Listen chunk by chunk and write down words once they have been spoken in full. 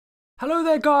Hello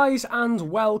there guys and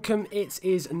welcome, it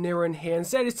is Niran here, and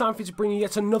today it's time for me to bring you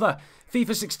yet another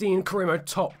FIFA 16 career mode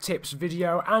top tips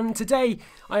video, and today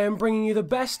I am bringing you the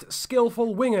best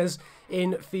skillful wingers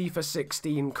in FIFA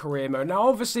 16 career mode. Now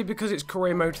obviously because it's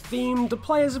career mode themed, the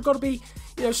players have got to be,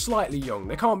 slightly young.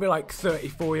 They can't be like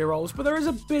 34-year-olds, but there is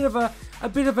a bit of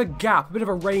a gap, a bit of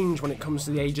a range when it comes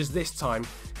to the ages this time,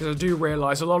 because I do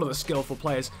realise a lot of the skillful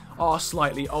players are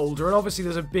slightly older, and obviously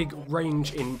there's a big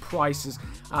range in prices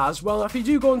as well. Now, if you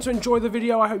do go on to enjoy the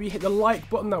video, I hope you hit the like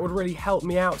button, that would really help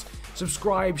me out.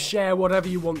 Subscribe, share, whatever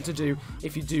you want to do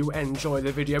if you do enjoy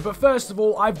the video. But first of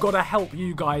all, I've got to help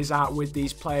you guys out with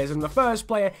these players, and the first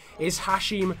player is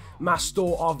Hashim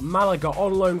Mastor of Malaga,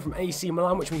 on loan from AC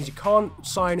Milan, which means you can't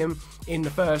sign him in the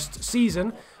first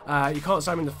season. You can't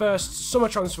sign him in the first summer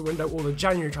transfer window or the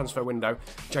January transfer window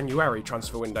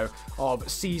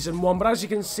of Season 1. But as you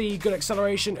can see, good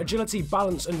acceleration, agility,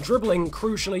 balance and dribbling,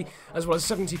 crucially, as well as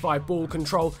 75 ball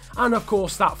control, and of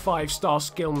course that 5-star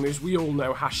skill moves we all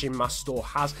know Hashim Mastor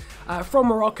has. From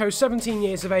Morocco, 17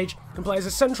 years of age, can play as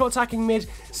a central attacking mid,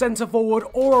 centre forward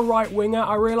or a right winger.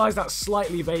 I realise that's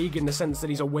slightly vague in the sense that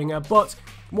he's a winger, but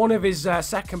one of his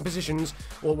second positions,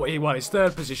 or his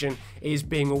third position, is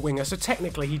being a winger, so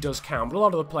technically he does count, but a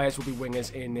lot of the players will be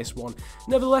wingers in this one.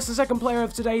 Nevertheless, the second player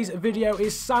of today's video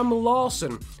is Sam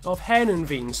Larsson of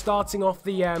Heerenveen, starting off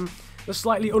the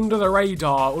slightly under the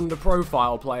radar, under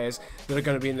profile players that are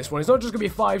going to be in this one. It's not just going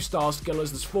to be 5-star skillers,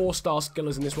 there's 4-star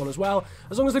skillers in this one as well.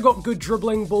 As long as they've got good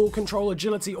dribbling, ball control,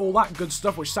 agility, all that good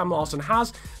stuff, which Sam Larsson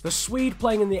has. The Swede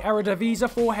playing in the Eredivisie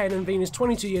for Heerenveen is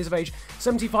 22 years of age,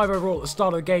 75 overall at the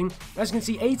start of the game. As you can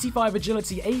see, 85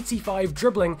 agility, 85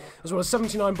 dribbling, as well as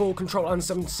 79 ball control and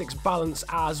 76 balance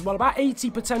as well. About 80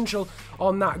 potential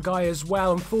on that guy as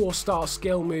well, and 4-star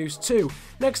skill moves too.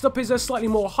 Next up is a slightly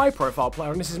more high-profile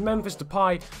player, and this is Memphis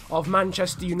Depay of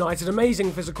Manchester United.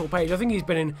 Amazing physical page. I think he's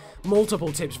been in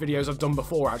multiple tips videos I've done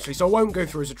before actually, so I won't go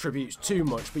through his attributes too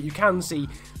much, but you can see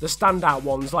the standout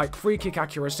ones like free kick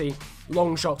accuracy,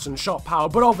 long shots and shot power,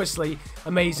 but obviously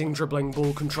amazing dribbling,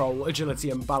 ball control, agility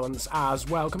and balance as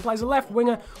well. Can play as a left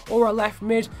winger or a left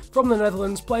mid from the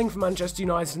Netherlands, playing for Manchester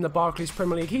United in the Barclays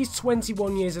Premier League. He's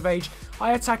 21 years of age,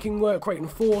 high attacking work rate and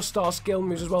 4-star skill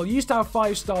moves as well. Used to have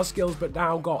 5-star skills but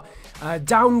now got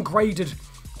downgraded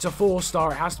to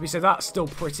 4-star, it has to be said. That's still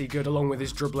pretty good along with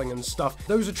his dribbling and stuff.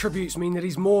 Those attributes mean that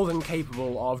he's more than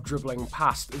capable of dribbling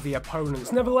past the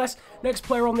opponents. Nevertheless, next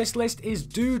player on this list is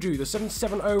Dudu, the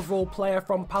 77 overall player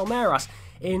from Palmeiras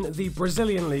in the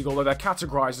Brazilian league, although they're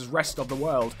categorized as rest of the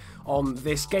world on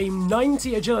this game.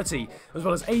 90 agility, as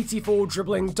well as 84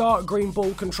 dribbling, dark green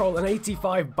ball control, and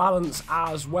 85 balance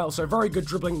as well. So very good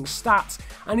dribbling stats,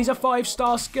 and he's a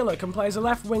 5-star skiller. Can play as a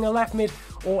left winger, left mid,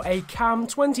 or a cam.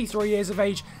 23 years of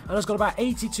age, and has got about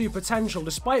 82 potential,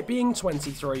 despite being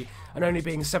 23 and only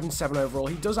being 77 overall.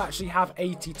 He does actually have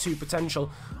 82 potential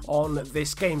on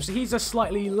this game, so he's a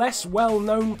slightly less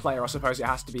well-known player, I suppose it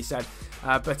has to be said.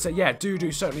 But yeah,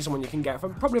 Dudu certainly someone you can get for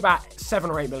probably about £7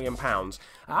 or £8 million.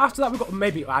 After that, we've got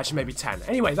maybe 10.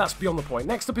 Anyway, that's beyond the point.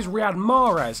 Next up is Riyad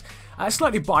Mahrez.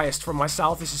 Slightly biased from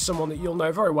myself. This is someone that you'll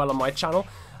know very well on my channel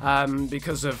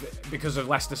because of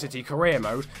Leicester City career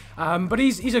mode. But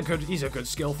he's a good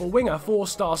skillful winger.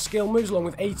 4-star skill moves along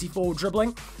with 84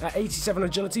 dribbling, 87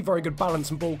 agility, very good balance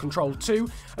and ball control too.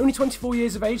 Only 24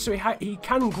 years of age, so he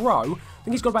can grow. I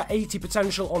think he's got about 80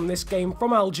 potential on this game.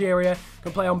 From Algeria,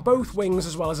 can play on both wings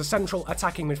as well as a central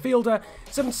attacking midfielder.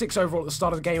 76 overall at the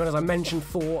start of the game, and as I mentioned,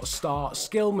 4-star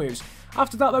skill moves.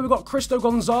 After that, though, we've got Cristo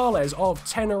Gonzalez of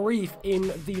Tenerife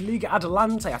in the Liga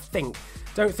Adelante, I think.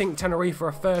 Don't think Tenerife are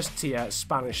a first-tier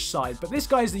Spanish side, but this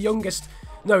guy's the youngest.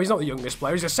 No, he's not the youngest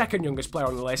player. He's the second youngest player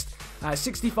on the list.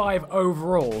 65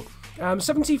 overall.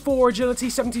 74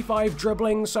 agility, 75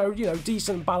 dribbling, so,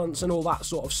 decent balance and all that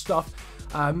sort of stuff.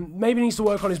 Maybe needs to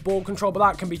work on his ball control, but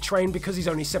that can be trained because he's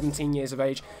only 17 years of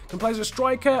age. Can play as a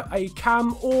striker, a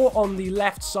cam, or on the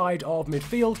left side of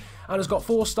midfield, and has got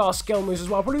 4-star skill moves as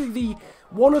well. Probably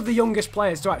one of the youngest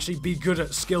players to actually be good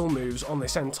at skill moves on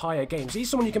this entire game. So he's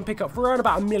someone you can pick up for around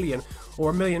about £1 million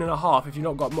or £1.5 million if you've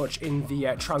not got much in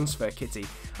the transfer kitty.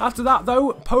 After that,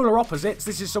 though, polar opposites,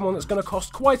 this is someone that's going to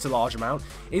cost quite a large amount,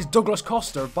 is Douglas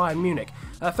Costa of Bayern Munich.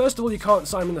 First of all, you can't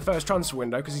sign him in the first transfer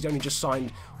window because he's only just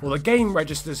signed, well, the game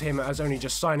registers him as only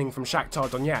just signing from Shakhtar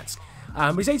Donetsk.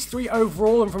 But he's 83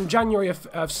 overall, and from January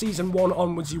of Season 1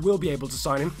 onwards, you will be able to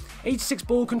sign him. 86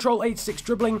 ball control, 86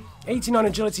 dribbling, 89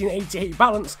 agility and 88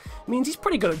 balance means he's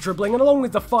pretty good at dribbling, and along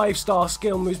with the 5-star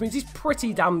skill moves means he's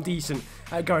pretty damn decent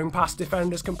at going past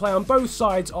defenders, can play on both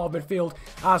sides of midfield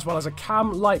as well as a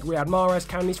cam like Riyad Mahrez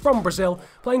can. He's from Brazil,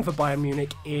 playing for Bayern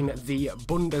Munich in the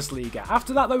Bundesliga.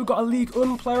 After that though, we've got a Ligue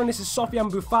 1 player, and this is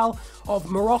Sofiane Boufal of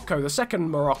Morocco, the second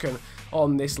Moroccan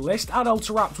on this list. Adel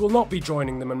Taarabt will not be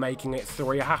joining them and making it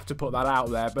 3, I have to put that out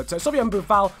there, but Sofiane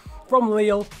Boufal from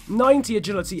Lille, 90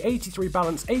 agility, 83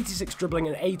 balance, 86 dribbling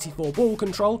and 84 ball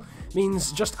control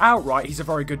means just outright he's a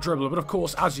very good dribbler. But of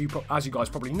course, as you guys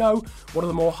probably know, one of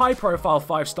the more high-profile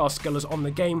 5-star skillers on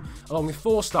the game, along with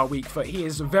 4-star weak foot, he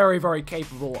is very, very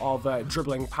capable of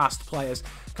dribbling past players.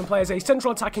 Can play as a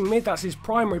central attacking mid, that's his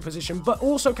primary position, but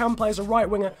also can play as a right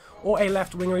winger or a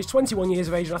left winger. He's 21 years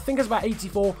of age and I think has about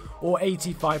 84 or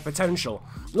 85 potential.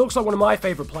 Looks like one of my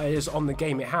favourite players on the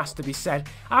game, it has to be said.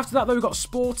 After that though, we've got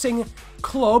Sporting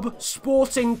Club,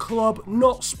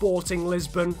 not Sporting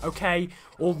Lisbon, okay?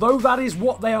 Although that is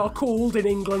what they are called in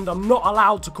England, I'm not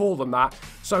allowed to call them that.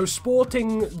 So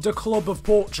Sporting de Club of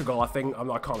Portugal, I think, I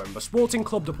can't remember. Sporting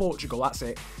Club de Portugal, that's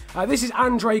it. This is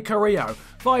André Carrillo,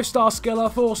 5-star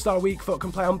skiller, 4-star weak foot,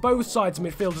 can play on both sides of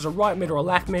midfield as a right mid or a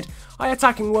left mid. High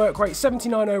attacking work rate,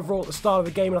 79 overall at the start of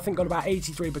the game, and I think got about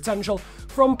 83 potential.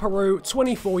 From Peru,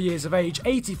 24 years of age,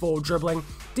 84 dribbling,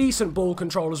 decent ball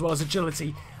control as well as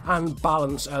agility and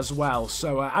balance as well.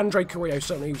 So André Carrillo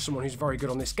certainly someone who's very good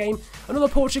on this game. Another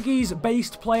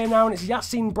Portuguese-based player now, and it's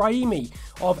Yassine Brahimi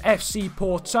of FC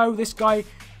Porto. This guy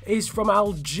is from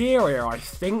Algeria, I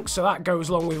think, so that goes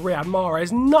along with Riyad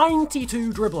Mahrez.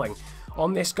 92 dribbling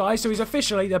on this guy, so he's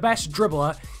officially the best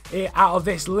dribbler out of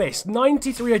this list.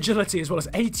 93 agility as well as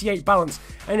 88 balance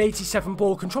and 87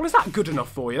 ball control. Is that good enough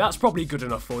for you? That's probably good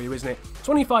enough for you, isn't it?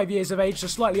 25 years of age, so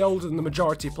slightly older than the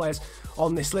majority of players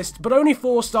on this list, but only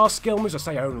 4-star skill moves. I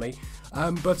say only,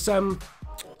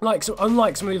 unlike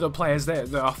some of the other players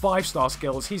that are 5-star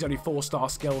skills, he's only 4-star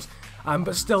skills,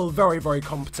 but still very, very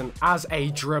competent as a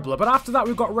dribbler. But after that,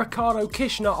 we've got Ricardo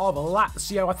Kishner of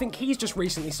Lazio. I think he's just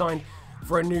recently signed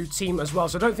for a new team as well,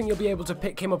 so I don't think you'll be able to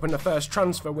pick him up in the first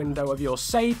transfer window of your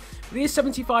save. But he is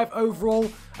 75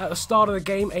 overall at the start of the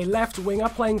game, a left winger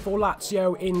playing for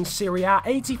Lazio in Serie A,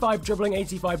 85 dribbling,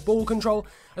 85 ball control,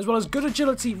 as well as good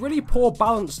agility, really poor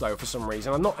balance though for some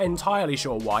reason, I'm not entirely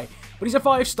sure why, but he's a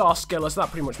 5-star skiller, so that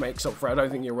pretty much makes up for it. I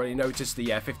don't think you'll really notice the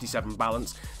 57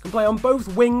 balance. Can play on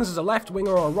both wings as a left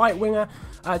winger or a right winger.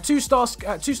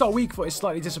 2-star weak foot is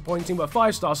slightly disappointing, but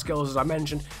 5-star skills as I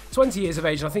mentioned, 20 years of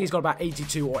age, and I think he's got about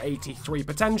 82 or 83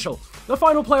 potential. The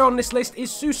final player on this list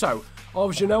is Suso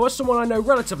of Genoa, someone I know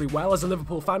relatively well as a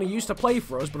Liverpool fan. He used to play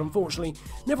for us, but unfortunately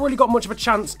never really got much of a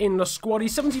chance in the squad.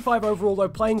 He's 75 overall though,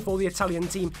 playing for the Italian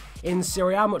team in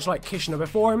Serie A, much like Kishner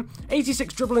before him.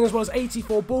 86 dribbling as well as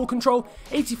 84 ball control,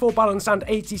 84 balance and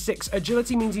 86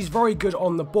 agility means he's very good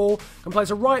on the ball. Can play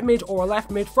as a right mid or a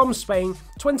left mid, from Spain,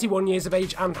 21 years of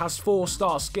age and has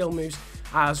 4-star skill moves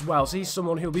as well. So he's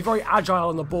someone who'll be very agile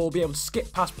on the ball, be able to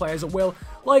skip past players at will,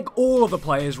 like all of the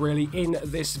players really in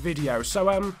this video.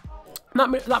 So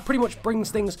that pretty much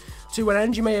brings things to an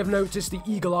end. You may have noticed the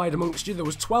eagle-eyed amongst you, there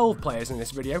was 12 players in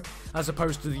this video as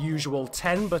opposed to the usual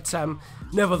 10, but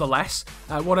nevertheless,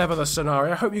 whatever the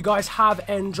scenario, I hope you guys have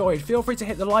enjoyed. Feel free to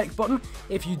hit the like button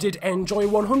if you did enjoy.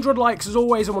 100 likes as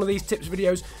always on one of these tips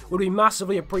videos would be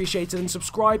massively appreciated, and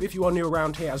subscribe if you are new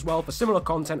around here as well for similar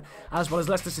content, as well as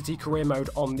Leicester City career mode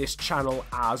on this channel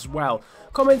as well.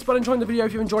 Comment about enjoying the video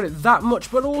if you enjoyed it that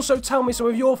much, but also tell me some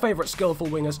of your favourite skillful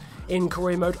wingers in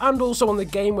career mode and also on the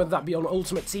game, whether that be on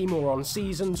Ultimate Team or on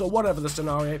Seasons or whatever the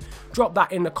scenario. Drop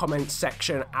that in the comments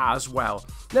section as well.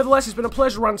 Nevertheless, it's been a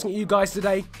pleasure ranting at you guys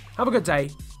today. Have a good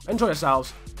day, enjoy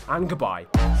yourselves, and goodbye.